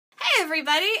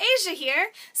everybody, Asia here.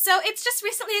 So it's just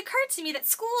recently occurred to me that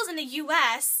schools in the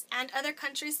US and other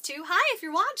countries too, hi if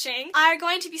you're watching, are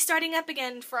going to be starting up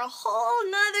again for a whole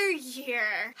nother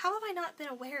year. How have I not been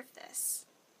aware of this?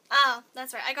 Oh,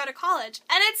 that's right, I go to college.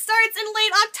 And it starts in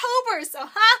late October, so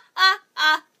ha.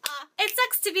 It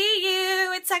sucks to be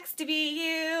you, it sucks to be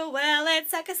you. Well, it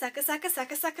sucks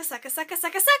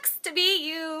to be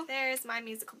you. There's my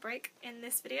musical break in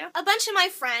this video. A bunch of my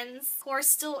friends who are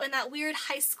still in that weird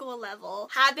high school level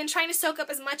have been trying to soak up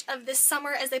as much of this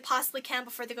summer as they possibly can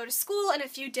before they go to school in a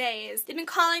few days. They've been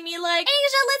calling me like,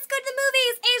 Asia, let's go to the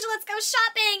movies. Asia, let's go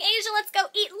shopping. Asia, let's go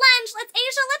eat lunch.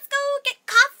 Asia, let's go get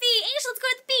coffee. Asia, let's go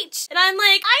to the beach. And I'm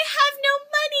like, I have no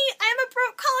money. I'm a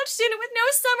broke college student with no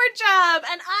summer job,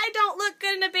 and I don't look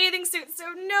good in a bathing suit,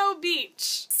 so no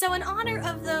beach. So in honor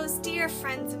of those dear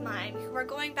friends of mine who are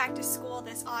going back to school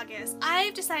this August,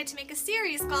 I've decided to make a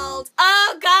series called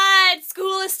Oh God,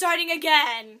 School is Starting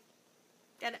Again.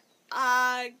 Get it?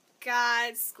 Oh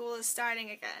God, School is Starting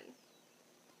Again.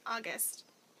 August.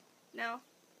 No?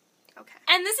 Okay.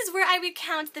 And this is where I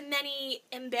recount the many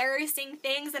embarrassing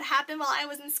things that happened while I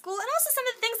was in school, and also some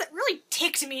of the things that really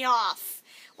ticked me off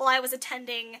while I was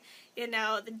attending, you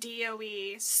know, the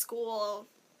DOE school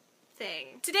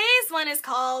thing. Today's one is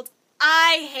called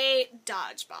I Hate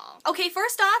Dodgeball. Okay,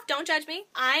 first off, don't judge me.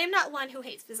 I am not one who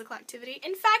hates physical activity.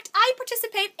 In fact, I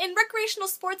participate in recreational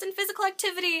sports and physical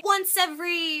activity once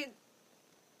every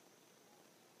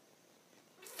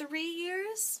 3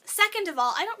 years. Second of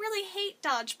all, I don't really hate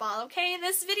dodgeball, okay?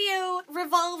 This video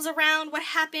revolves around what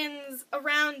happens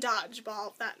around dodgeball,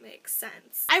 if that makes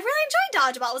sense. I really enjoyed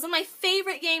dodgeball. It was one of my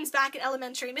favorite games back in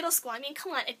elementary and middle school. I mean,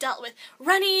 come on, it dealt with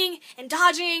running and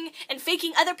dodging and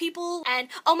faking other people and,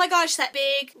 oh my gosh, that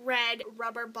big red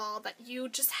rubber ball that you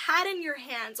just had in your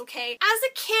hands, okay? As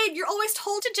a kid, you're always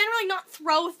told to generally not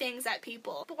throw things at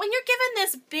people. But when you're given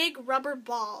this big rubber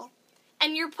ball,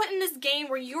 and you're put in this game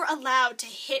where you're allowed to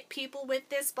hit people with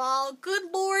this ball, good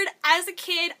lord, as a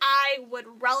kid, I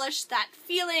would relish that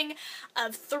feeling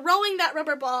of throwing that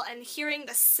rubber ball and hearing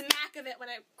the smack of it when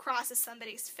it crosses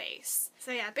somebody's face.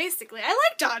 So yeah, basically, I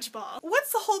like dodgeball.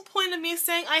 What's the whole point of me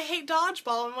saying I hate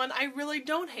dodgeball when I really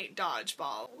don't hate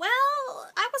dodgeball? Well,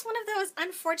 I was one of those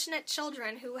unfortunate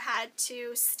children who had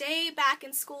to stay back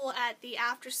in school at the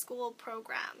after-school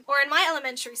program. Or in my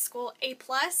elementary school, A+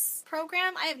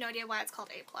 program. I have no idea why it's called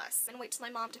A+. And wait till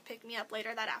my mom to pick me up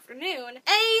later that afternoon.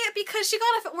 A, because she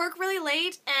got off at work really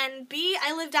late, and B,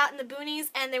 I lived out in the boonies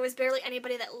and there was barely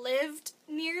anybody that lived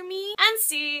near me, and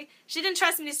C, she didn't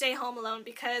trust me to stay home alone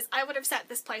because I would have set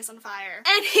this place on fire.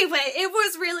 Anyway, it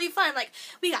was really fun. Like,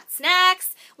 we got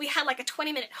snacks, we had like a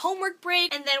 20-minute homework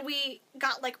break, and then we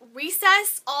got like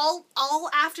recess, all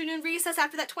afternoon recess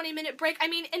after that 20-minute break. I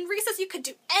mean, in recess you could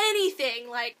do anything.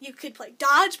 Like, you could play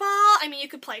dodgeball, I mean, you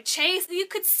could play chase, you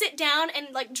could sit down and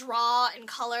like draw and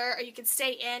color, or you could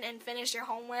stay in and finish your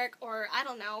homework, or I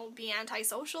don't know, be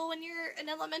antisocial when you're an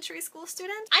elementary school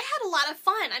student. I had a lot of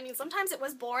fun. I mean, sometimes it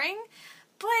was boring,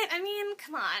 but I mean,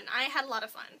 come on, I had a lot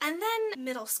of fun. And then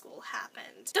middle school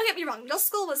happened. Don't get me wrong, middle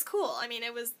school was cool. I mean,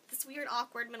 it was this weird,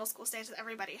 awkward middle school stage that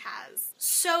everybody has.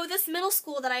 So this middle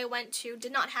school that I went to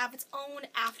did not have its own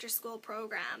after-school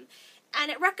program,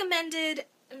 and it recommended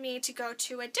me to go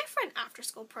to a different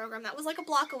after-school program that was like a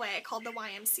block away called the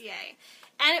YMCA.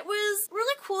 And it was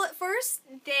really cool at first.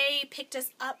 They picked us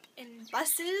up in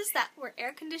buses that were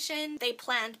air-conditioned. They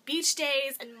planned beach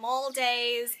days and mall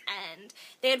days, and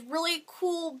they had really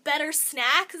cool, better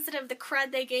snacks instead of the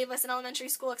crud they gave us in elementary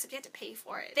school, except you had to pay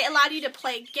for it. They allowed you to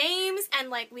play games,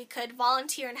 and like we could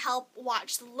volunteer and help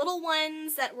watch the little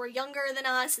ones that were younger than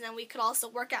us, and then we could also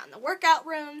work out in the workout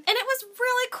room. And it was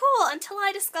really cool until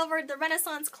I discovered the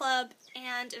Renaissance Club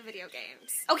and video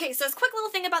games. Okay, so this quick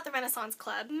little thing about the Renaissance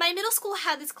Club. My middle school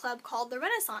had this club called the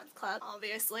Renaissance Club,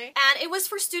 obviously, and it was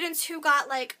for students who got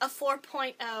like a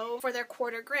 4.0 for their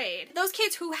quarter grade. Those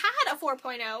kids who had a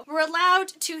 4.0 were allowed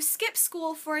to skip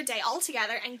school for a day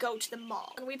altogether and go to the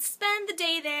mall. And we'd spend the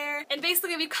day there, and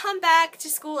basically we'd come back to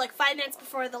school like 5 minutes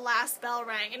before the last bell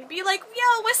rang and be like,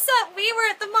 yo, what's up? We were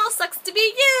at the mall, sucks to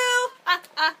be you!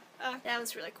 That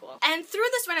was really cool. And through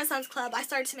this Renaissance Club, I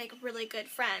started to make really good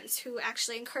friends who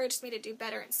actually encouraged me to do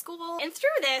better in school. And through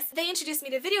this, they introduced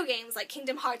me to video games like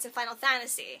Kingdom Hearts and Final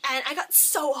Fantasy. And I got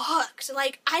so hooked.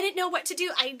 Like, I didn't know what to do.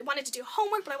 I wanted to do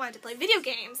homework, but I wanted to play video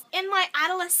games. In my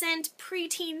adolescent,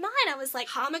 preteen mind, I was like,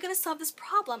 how am I going to solve this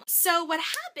problem? So what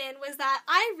happened was that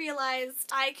I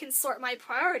realized I can sort my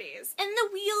priorities. And the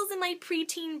wheels in my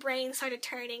preteen brain started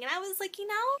turning, and I was like, you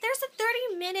know, there's a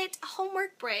 30-minute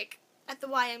homework break at the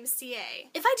YMCA.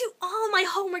 If I do all my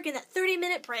homework in that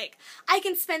 30-minute break, I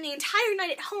can spend the entire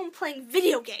night at home playing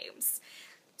video games.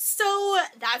 So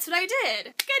that's what I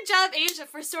did. Good job, Asia,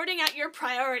 for sorting out your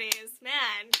priorities.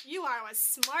 Man, you are a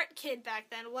smart kid back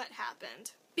then. What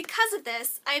happened? Because of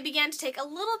this, I began to take a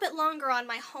little bit longer on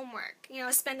my homework,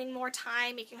 spending more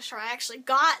time making sure I actually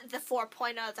got the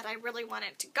 4.0 that I really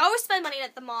wanted, to go spend money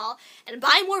at the mall and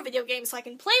buy more video games so I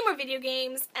can play more video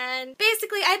games, and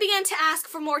basically I began to ask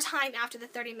for more time after the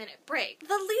 30-minute break.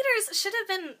 The leaders should have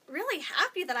been really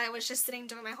happy that I was just sitting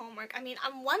doing my homework. I mean,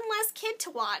 I'm one less kid to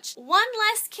watch, one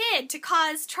less kid to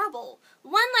cause trouble,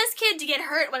 one less kid to get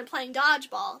hurt when playing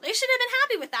dodgeball. They should have been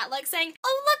happy with that, like saying,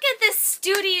 oh, look at this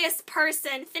studious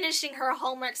person finishing her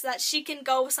homework so that she can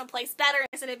go someplace better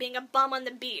instead of being a bum on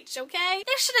the beach, okay?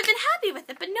 They should have been happy with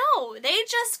it, but no, they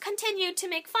just continued to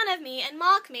make fun of me and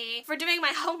mock me for doing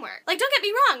my homework. Like, don't get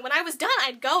me wrong, when I was done,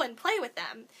 I'd go and play with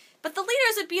them. But the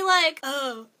leaders would be like,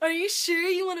 oh, are you sure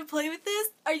you want to play with this?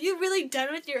 Are you really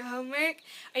done with your homework?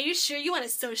 Are you sure you want to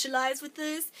socialize with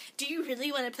this? Do you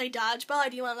really want to play dodgeball, or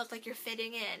do you want to look like you're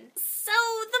fitting in? So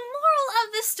the moral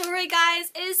of this story,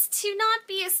 guys, is to not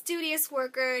be a studious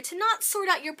worker, to not sort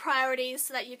out your priorities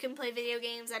so that you can play video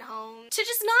games at home, to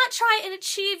just not try and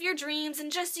achieve your dreams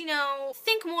and just,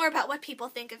 think more about what people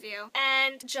think of you,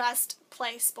 and just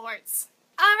play sports.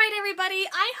 Alright everybody,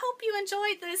 I hope you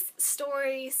enjoyed this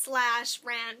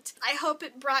story/rant. I hope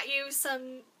it brought you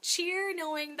some cheer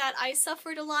knowing that I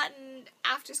suffered a lot in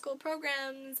after-school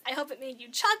programs. I hope it made you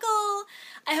chuckle.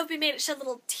 I hope it made it shed a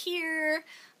little tear.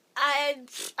 I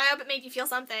hope it made you feel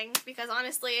something, because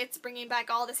honestly it's bringing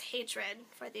back all this hatred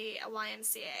for the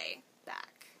YMCA back.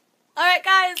 Alright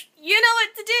guys, you know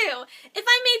what to do! If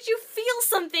I made you feel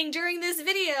something during this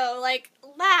video, like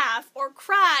laugh, or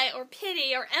cry, or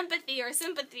pity, or empathy, or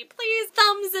sympathy, please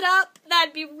thumbs it up.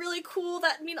 That'd be really cool.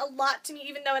 That'd mean a lot to me,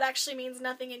 even though it actually means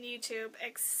nothing in YouTube,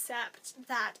 except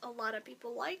that a lot of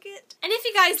people like it. And if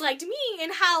you guys liked me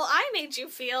and how I made you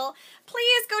feel,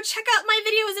 please go check out my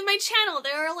videos in my channel.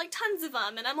 There are like tons of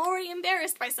them, and I'm already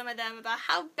embarrassed by some of them about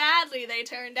how badly they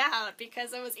turned out,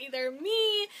 because it was either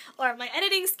me or my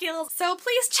editing skills. So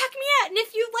please check me out, and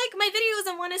if you like my videos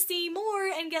and want to see more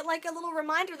and get like a little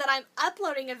reminder that I'm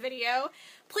uploading a video,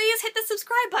 please hit the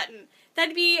subscribe button.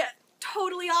 That'd be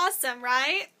totally awesome,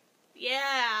 right?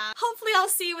 Yeah. Hopefully I'll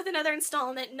see you with another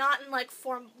installment, not in like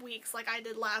 4 weeks like I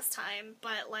did last time,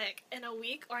 but like in a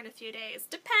week or in a few days.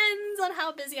 Depends on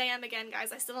how busy I am again,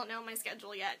 guys. I still don't know my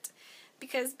schedule yet,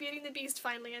 because Beauty and the Beast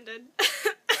finally ended.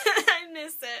 I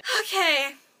miss it.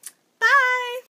 Okay. Bye!